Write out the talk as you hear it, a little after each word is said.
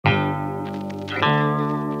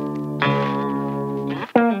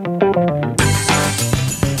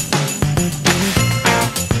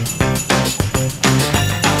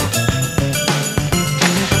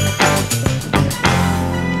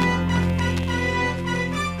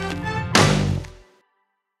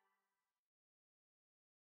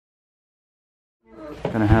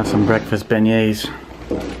Gonna have some breakfast beignets.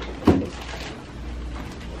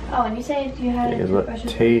 Oh, and you said you had It look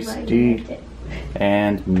tasty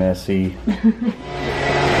and messy.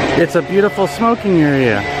 It's a beautiful smoking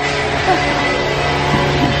area.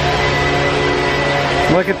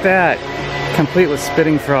 Look at that. Complete with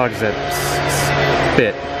spitting frogs that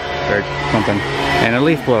spit or something. And a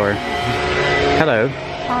leaf blower. Hello.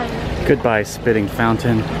 Hi. Goodbye, spitting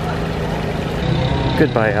fountain.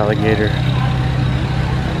 Goodbye, alligator.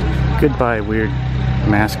 Goodbye, weird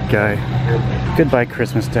masked guy. Goodbye,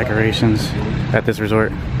 Christmas decorations at this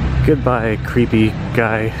resort. Goodbye, creepy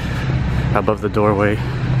guy above the doorway.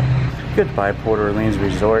 Goodbye, Port Orleans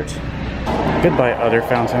Resort. Goodbye, other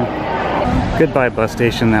fountain. Goodbye, bus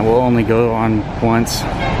station that will only go on once.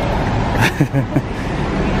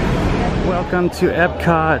 Welcome to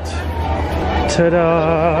Epcot.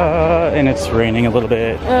 Ta-da! And it's raining a little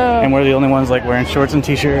bit. And we're the only ones like wearing shorts and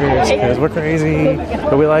t-shirts because we're crazy.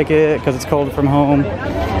 But we like it because it's cold from home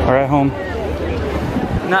or at home.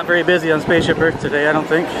 Not very busy on Spaceship Earth today, I don't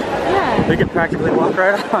think. Yeah. We could practically walk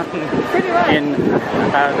right on. Pretty much. In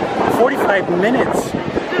 45 minutes.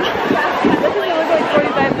 That doesn't look like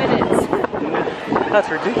 45 minutes. That's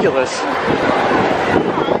ridiculous.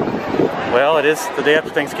 Well, it is the day after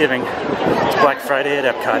Thanksgiving. It's Black Friday at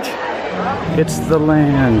Epcot. It's the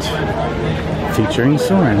land, featuring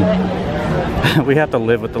Soren. We have to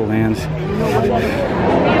live with the land.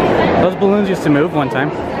 Those balloons used to move one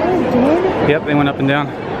time. Oh, Yep, they went up and down.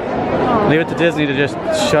 Leave it to Disney to just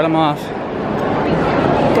shut them off.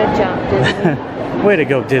 good job, Disney. Way to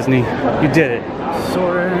go, Disney. You did it.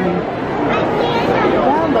 Soren.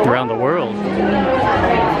 Around the world.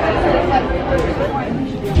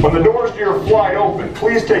 When the doors to your flight open,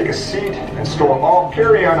 please take a seat and store all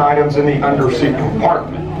carry-on items in the underseat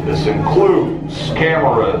compartment. This includes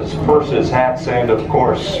cameras, purses, hats, and of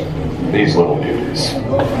course, these little dudes.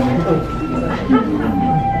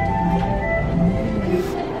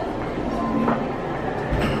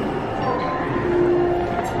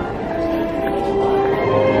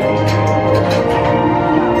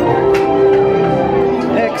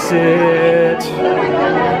 Exit!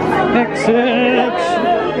 Exit!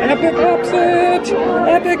 Epic exit!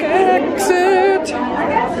 Epic exit!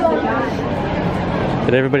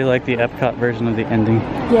 Did everybody like the Epcot version of the ending?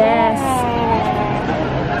 Yes.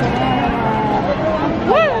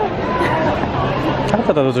 I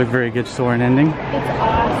thought that was a very good Soren ending. It's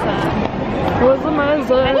awesome. It was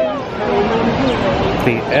amazing.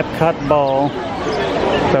 The Epcot Ball. Is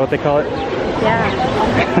that what they call it?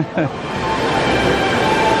 Yeah.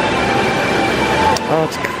 Oh,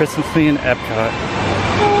 it's Christmassy in Epcot.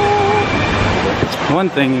 One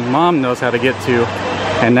thing Mom knows how to get to,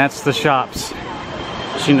 and that's the shops.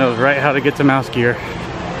 She knows right how to get to Mouse Gear.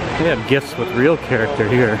 They have gifts with real character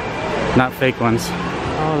here, not fake ones.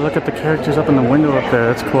 Oh, look at the characters up in the window up there.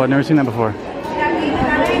 That's cool. I've never seen that before.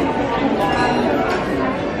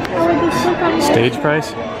 Stage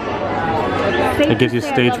price? It gives you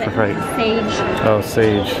stage for fright. Sage. Oh,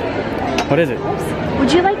 sage. What is it?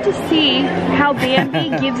 Would you like to see how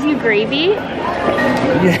Bambi gives you gravy?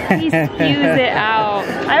 Yeah. He spews it out.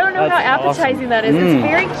 I don't know That's how appetizing that is. It's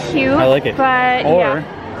very cute. I like it. But or yeah.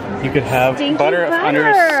 you could have Stinky butter under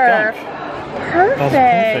a skunk. Perfect.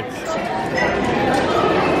 That's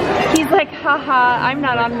perfect. He's like, haha, I'm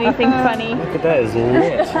not on anything funny. Look at that, is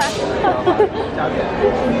lit.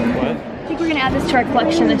 What? I think we're gonna add this to our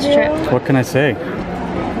collection this trip. What can I say?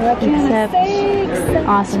 Except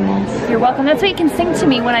awesomeness. You're welcome. That's what you can sing to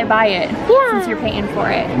me when I buy it. Yeah. Since you're paying for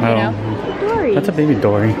it. You know? Dory. That's a baby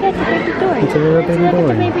Dory. Yeah, it's a baby Dory. It's a little baby Dory.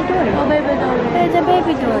 It's a baby Dory. Oh, baby Dory. It's a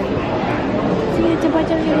baby Dory. See, it's a bunch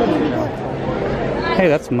of little baby Dory. Hey,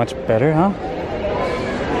 that's much better, huh?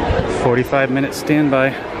 45-minute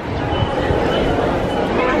standby.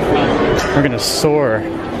 We're gonna soar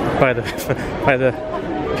by the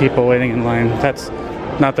people waiting in line. That's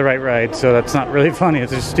not the right ride, so that's not really funny.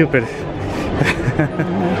 It's just stupid.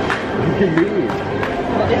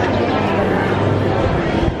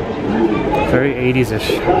 Very 80s-ish.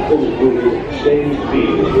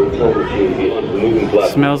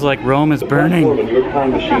 Smells like Rome is burning.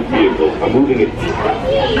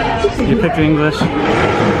 You picked English?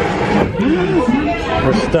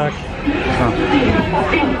 We're stuck.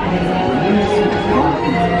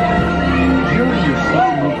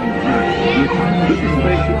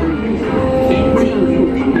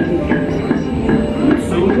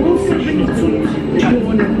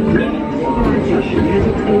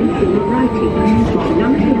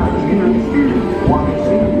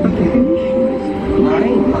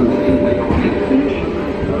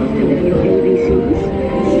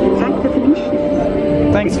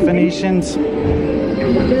 Thanks, Phoenicians.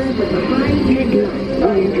 That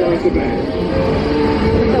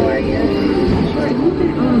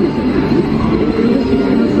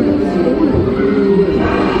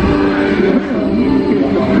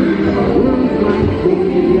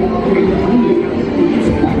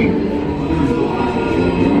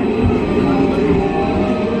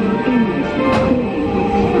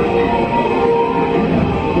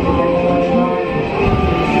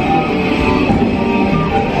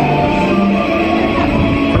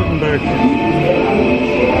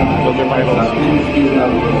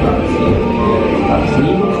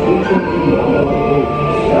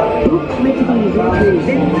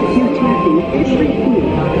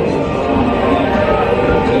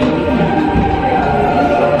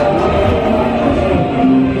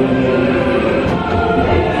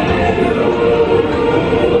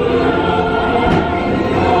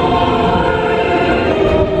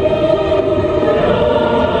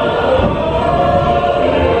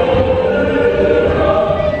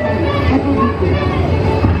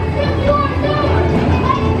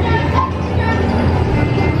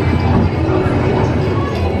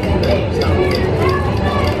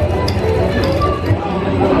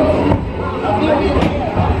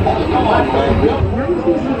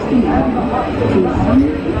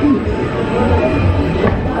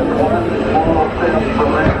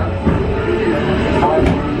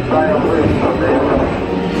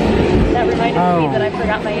reminded me that I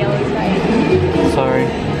forgot my yellow tie. Sorry.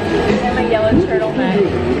 And my yellow turtleneck.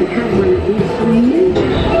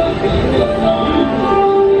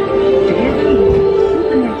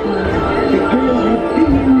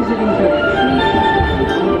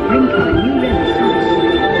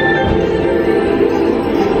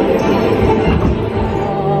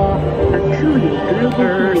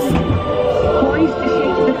 Poised to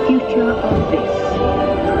shape the future of this.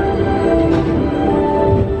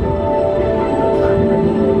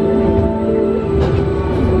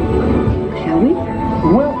 Shall we?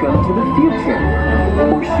 Welcome to the future.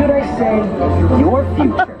 Or should I say, your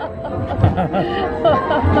future.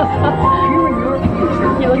 Here in your future,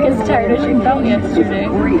 You look as tired as you felt yesterday.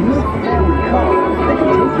 breeze, that can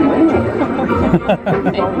take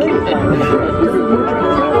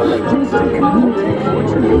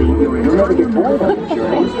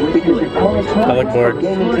you I look bored.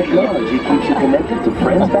 Technology keeps you connected to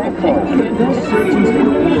friends back home.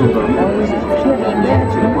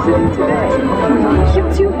 You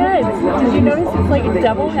have two heads. Did you notice it's like a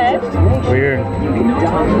double head? Weird.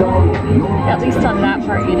 At least on that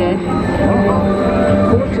part you did.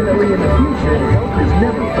 Fortunately, in the future, help is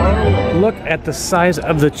never far away. Look at the size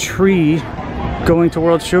of the tree going to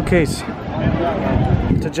World Showcase.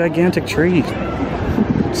 It's a gigantic tree.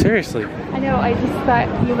 Seriously. I know, I just thought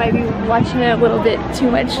you might be watching it a little bit too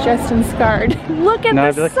much dressed and scarred. Look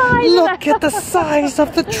at the size look at the size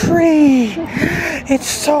of the tree. It's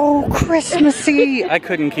so Christmassy. I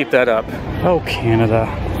couldn't keep that up. Oh, Canada.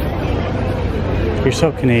 You're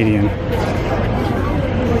so Canadian.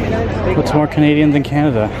 What's more Canadian than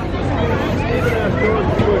Canada?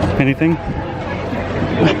 Anything?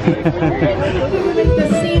 The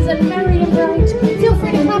season merry and bright. Feel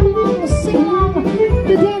free to come along, sing along.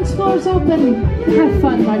 The dance floor's open. Have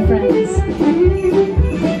fun, my friends.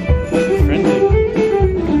 Friendly.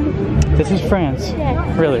 This is France. Yeah.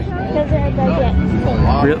 Really? Because they have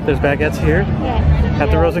baguettes. There's baguettes here? Yeah.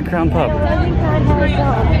 At the Rose and Crown Pub.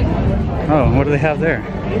 Oh, what do they have there?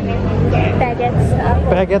 Baguettes.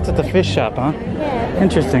 Baguettes at the fish shop, huh? Yeah.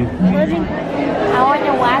 Interesting. I want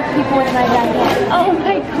to whack people with my baguette. Oh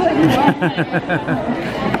my goodness.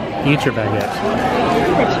 Eat your baguette.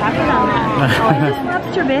 The chocolate on that. Oh, I just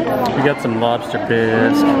lobster bisque. We got some lobster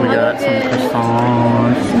bisque, we got some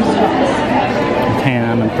croissants,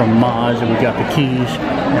 ham and fromage, and we got the quiche,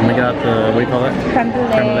 and we got the, what do you call it? Creme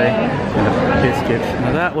brulee. And a biscuit.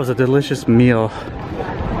 Now that was a delicious meal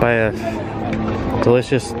by a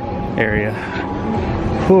delicious area.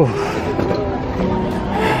 Whew.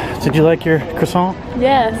 Did you like your croissant?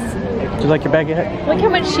 Yes. Did you like your baguette? Look how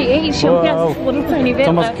much she ate. She only has this little tiny bit It's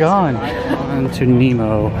almost left. gone. On to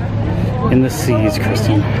Nemo in the seas,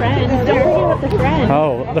 Kristen. Friends. Don't forget about the friends.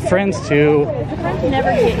 Oh, the friends too. The friends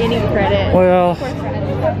never get any credit. Well, Poor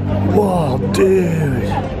friends. whoa, dude.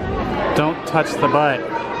 Don't touch the butt.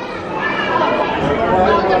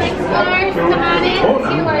 Come on in.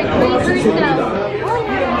 See where it please yourself.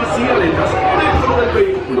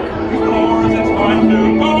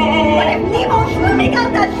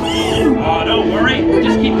 Oh, don't worry.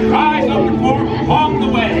 Just keep your eyes open for him along the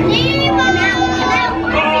way.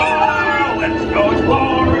 Oh, let's go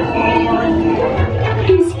exploring.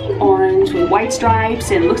 Is he orange with white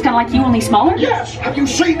stripes and looks kind of like you, only smaller? Yes. Have you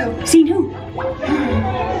seen him? Seen who?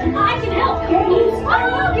 I can help. I'm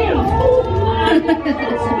looking.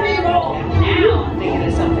 Now I'm thinking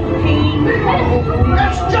of something painful.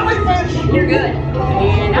 That's jellyfish! You're good.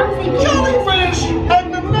 And I'm thinking Jellyfish!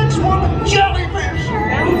 And the next one, jellyfish!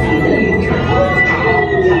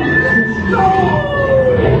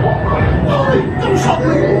 Hurry, do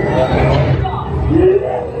something!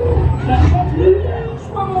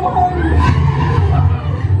 Swim away!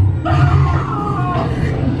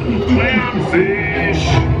 Clownfish,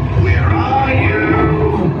 where are you?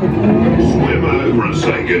 Swim over and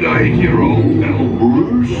say good day to your old pal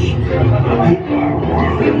Bruce.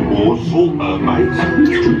 Morsel, mate.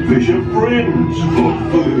 Fish are friends for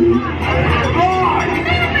food.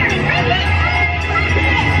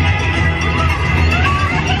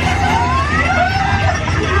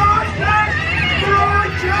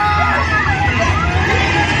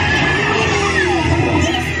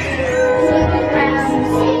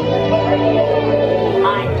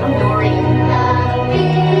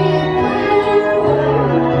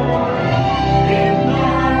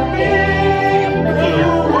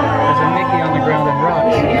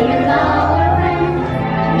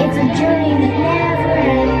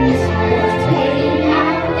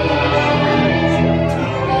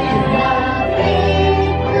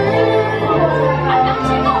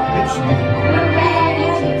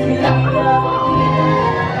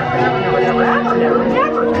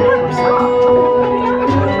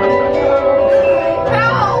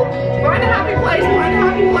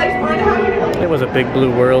 It was a big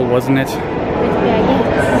blue world, wasn't it?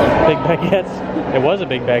 Big baguettes. It was a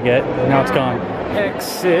big baguette. Now it's gone.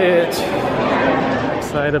 Exit.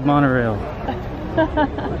 Side of monorail.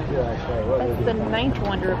 That's the ninth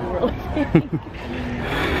wonder of the world.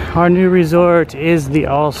 Our new resort is the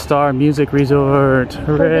All-Star Music Resort.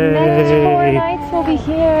 Hooray! For the next 4 nights we'll be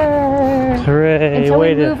here. Hooray! Until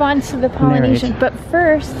we move on to the Polynesian. But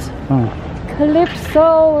first,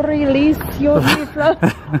 Calypso, release your from.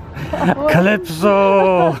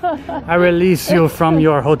 Calypso! I release you from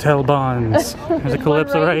your hotel bonds. There's a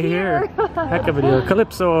Calypso right here. Heck of a deal.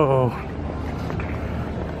 Calypso!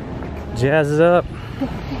 Jazz is up.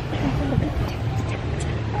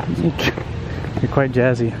 You're quite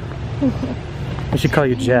jazzy. We should call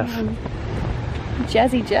you Jeff.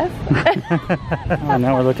 Jazzy Jeff? Oh,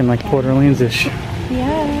 now we're looking like Port Orleans-ish.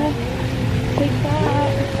 Yeah. Take that.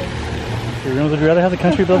 Would you rather have the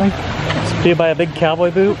country building? Do you buy a big cowboy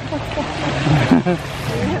boot?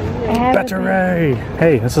 Battery!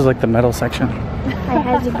 Hey, this is like the metal section. I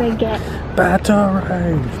had a baguette.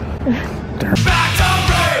 Battery!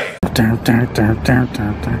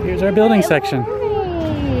 Here's our building section.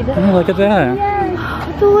 Oh, look at that.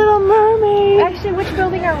 Yes, the Little Mermaid. Actually, which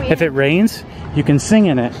building are we in? If it rains, you can sing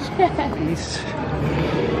in it. Peace.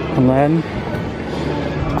 Aladdin.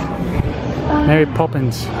 Mary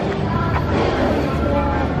Poppins.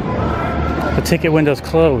 The ticket window's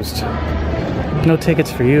closed. No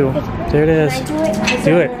tickets for you. There it is.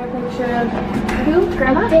 Do it. Who?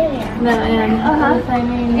 Grandma? No, and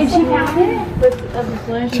And she found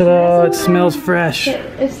it? Ta-da! It smells fresh.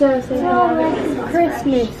 It says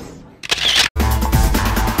Christmas.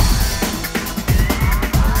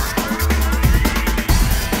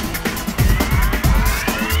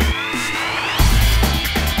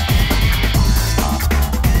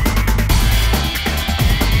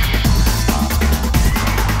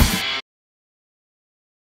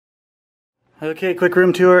 Okay, quick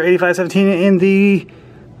room tour, 8517 in the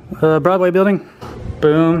Broadway building.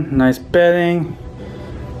 Boom, nice bedding,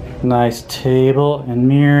 nice table and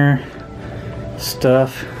mirror,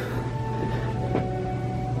 stuff,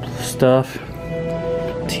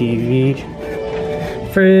 TV,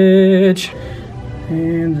 fridge,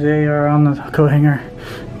 and they are on the coat hanger.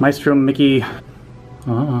 Maestro Mickey,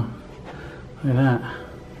 look at that.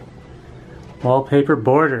 Wallpaper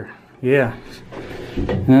border, yeah,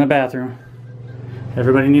 and then a bathroom.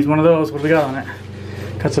 Everybody needs one of those. What do we got on it?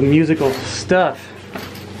 Got some musical stuff.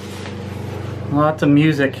 Lots of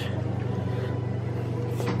music.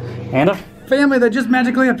 And a family that just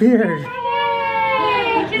magically appeared. Yay!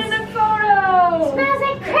 Get in the photo! Smells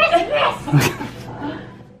like Christmas!